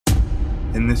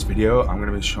In this video, I'm going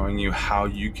to be showing you how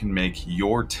you can make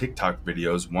your TikTok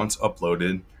videos, once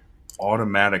uploaded,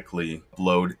 automatically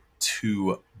upload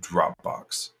to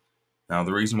Dropbox. Now,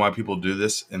 the reason why people do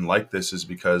this and like this is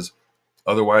because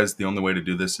otherwise the only way to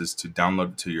do this is to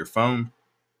download it to your phone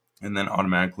and then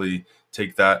automatically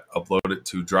take that, upload it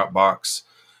to Dropbox.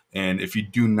 And if you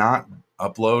do not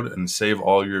upload and save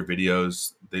all your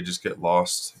videos, they just get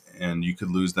lost and you could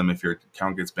lose them if your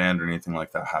account gets banned or anything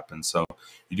like that happens. So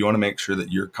you do want to make sure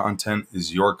that your content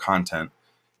is your content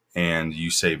and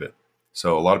you save it.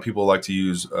 So a lot of people like to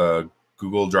use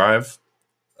Google Drive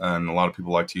and a lot of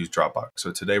people like to use Dropbox.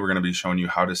 So today we're going to be showing you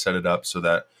how to set it up so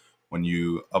that when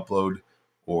you upload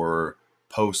or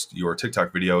post your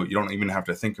TikTok video, you don't even have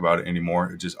to think about it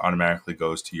anymore. It just automatically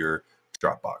goes to your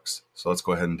Dropbox. So let's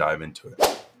go ahead and dive into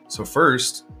it. So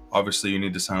first, obviously you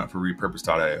need to sign up for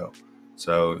repurpose.io.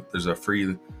 So there's a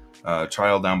free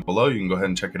trial down below. You can go ahead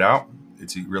and check it out.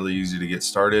 It's really easy to get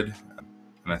started.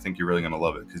 And I think you're really going to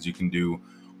love it because you can do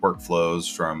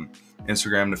workflows from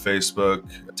Instagram to Facebook,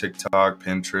 TikTok,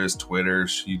 Pinterest, Twitter,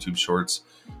 YouTube Shorts.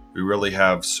 We really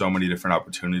have so many different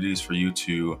opportunities for you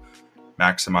to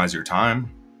maximize your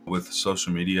time with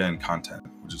social media and content,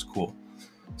 which is cool.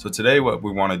 So today what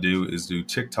we want to do is do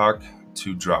TikTok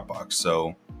to Dropbox.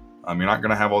 So you're not going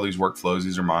to have all these workflows.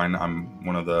 These are mine. I'm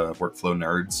one of the workflow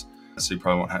nerds, so you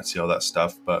probably won't have to see all that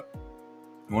stuff, but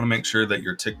you want to make sure that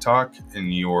your TikTok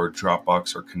and your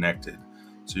Dropbox are connected.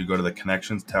 So you go to the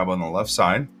connections tab on the left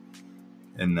side,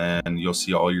 and then you'll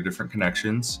see all your different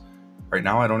connections. Right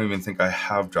now, I don't even think I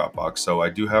have Dropbox. So I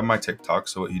do have my TikTok.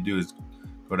 So what you do is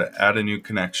go to add a new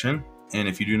connection. And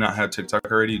if you do not have TikTok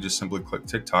already, you just simply click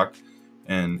TikTok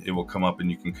and it will come up and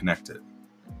you can connect it.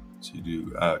 So you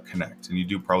do connect, and you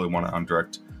do probably want to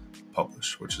undirect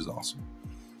publish, which is awesome.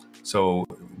 So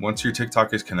once your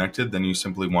TikTok is connected, then you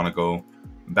simply want to go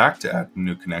back to add a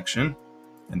new connection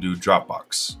and do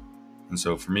Dropbox. And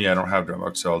so for me, I don't have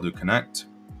Dropbox, so I'll do connect,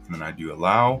 and then I do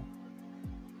allow,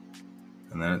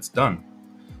 and then it's done.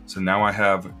 So now I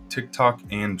have TikTok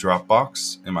and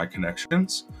Dropbox in my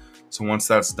connections. So once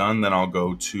that's done, then I'll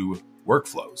go to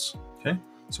workflows. Okay.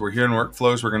 So we're here in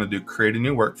workflows. We're going to do create a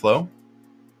new workflow.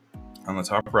 On the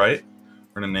top right,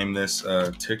 we're going to name this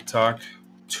TikTok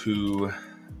to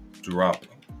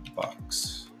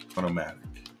Dropbox automatic.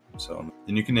 So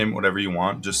then you can name it whatever you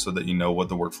want, just so that you know what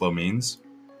the workflow means.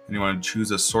 And you want to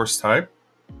choose a source type.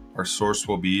 Our source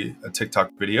will be a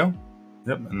TikTok video.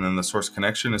 Yep. And then the source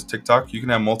connection is TikTok. You can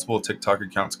have multiple TikTok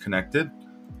accounts connected.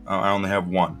 I only have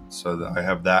one, so I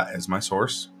have that as my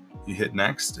source. You hit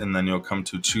next, and then you'll come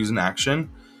to choose an action.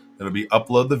 It'll be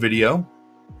upload the video,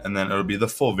 and then it'll be the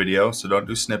full video. So don't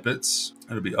do snippets.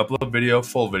 It'll be upload video,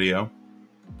 full video.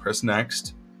 Press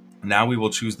next. Now we will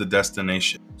choose the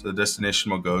destination. So the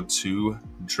destination will go to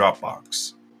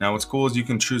Dropbox. Now what's cool is you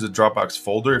can choose a Dropbox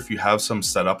folder if you have some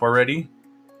set up already.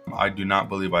 I do not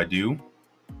believe I do.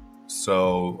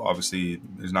 So obviously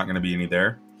there's not going to be any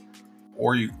there.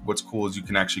 Or what's cool is you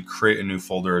can actually create a new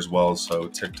folder as well. So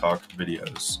TikTok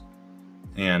videos.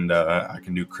 And I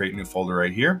can do create new folder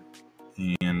right here.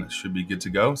 And it should be good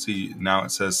to go. See, now it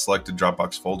says selected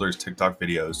Dropbox folders, TikTok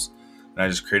videos. And I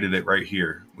just created it right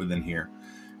here within here.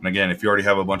 And again, if you already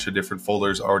have a bunch of different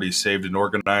folders already saved and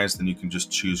organized, then you can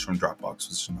just choose from Dropbox,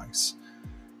 which is nice.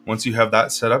 Once you have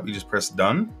that set up, you just press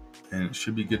done and it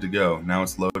should be good to go. Now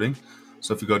it's loading.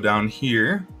 So if you go down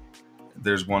here,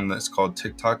 there's one that's called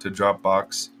TikTok to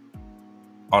Dropbox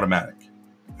automatic.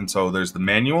 And so there's the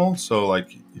manual. So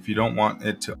like if you don't want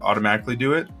it to automatically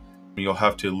do it, you'll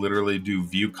have to literally do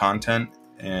view content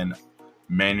and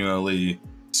manually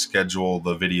schedule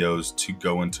the videos to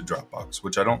go into Dropbox,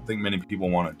 which I don't think many people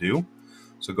want to do.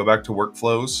 So go back to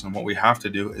workflows, and what we have to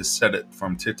do is set it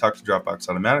from TikTok to Dropbox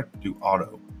automatic, do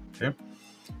auto. Okay.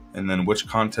 And then which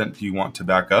content do you want to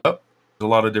back up? There's a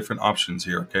lot of different options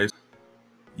here. Okay.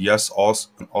 Yes,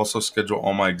 also schedule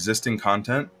all my existing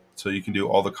content. So you can do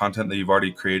all the content that you've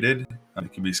already created.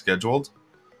 It can be scheduled.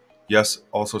 Yes,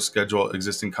 also schedule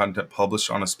existing content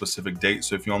published on a specific date.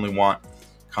 So if you only want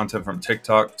content from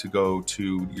TikTok to go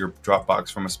to your Dropbox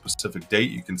from a specific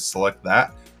date, you can select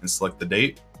that and select the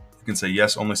date. You can say,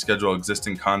 yes, only schedule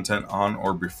existing content on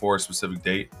or before a specific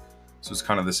date. So it's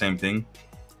kind of the same thing.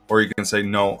 Or you can say,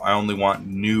 no, I only want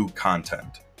new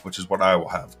content, which is what I will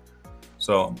have.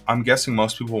 So I'm guessing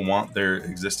most people want their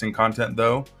existing content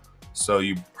though. So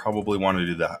you probably want to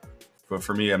do that. But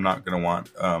for me, I'm not going to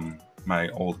want my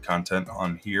old content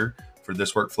on here for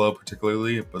this workflow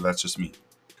particularly, but that's just me.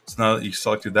 So now that you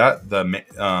selected that,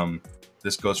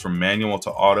 this goes from manual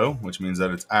to auto, which means that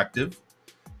it's active.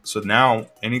 So now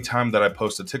anytime that I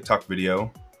post a TikTok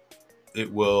video,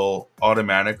 it will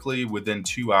automatically within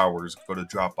 2 hours go to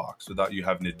Dropbox without you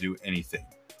having to do anything,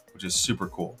 which is super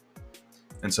cool.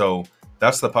 And so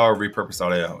that's the power of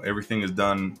Repurpose.io. Everything is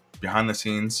done behind the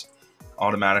scenes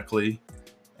automatically,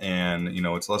 and you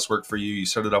know, it's less work for you. You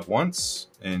set it up once,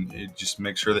 and it just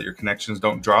makes sure that your connections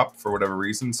don't drop for whatever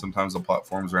reason. Sometimes the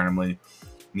platforms randomly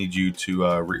need you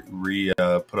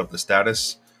to put up the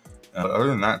status. But other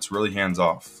than that, it's really hands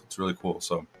off. It's really cool.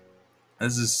 So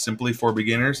this is simply for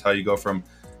beginners, how you go from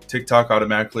TikTok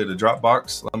automatically to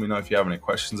Dropbox. Let me know if you have any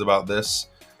questions about this.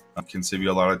 It can save you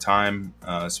a lot of time,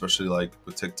 especially like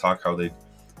with TikTok, how they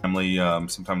randomly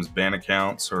sometimes ban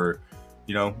accounts, or,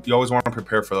 you know, you always want to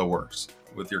prepare for the worst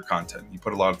with your content. You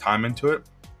put a lot of time into it.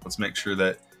 Let's make sure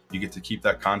that you get to keep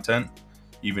that content.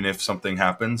 Even if something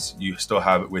happens, you still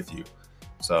have it with you.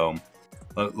 So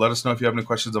let us know if you have any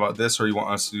questions about this, or you want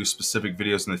us to do specific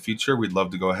videos in the future. We'd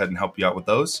love to go ahead and help you out with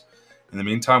those. In the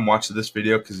meantime, watch this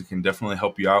video because it can definitely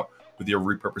help you out with your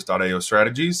Repurpose.io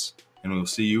strategies, and we will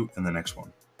see you in the next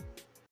one.